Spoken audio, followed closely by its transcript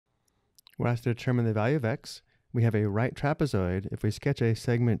We're asked to determine the value of x. We have a right trapezoid. If we sketch a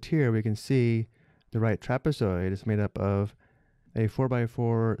segment here, we can see the right trapezoid is made up of a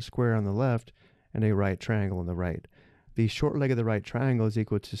 4x4 square on the left and a right triangle on the right. The short leg of the right triangle is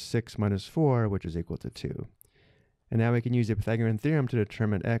equal to 6 minus 4, which is equal to 2. And now we can use the Pythagorean theorem to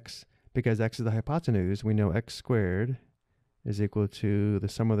determine x. Because x is the hypotenuse, we know x squared is equal to the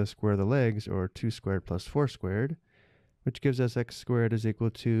sum of the square of the legs, or 2 squared plus 4 squared, which gives us x squared is equal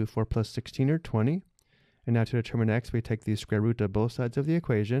to 4 plus 16, or 20. And now to determine x, we take the square root of both sides of the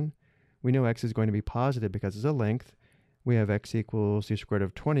equation. We know x is going to be positive because it's a length. We have x equals the square root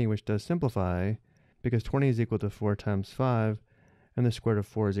of 20, which does simplify, because 20 is equal to 4 times 5, and the square root of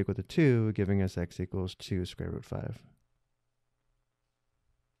 4 is equal to 2, giving us x equals 2 square root 5.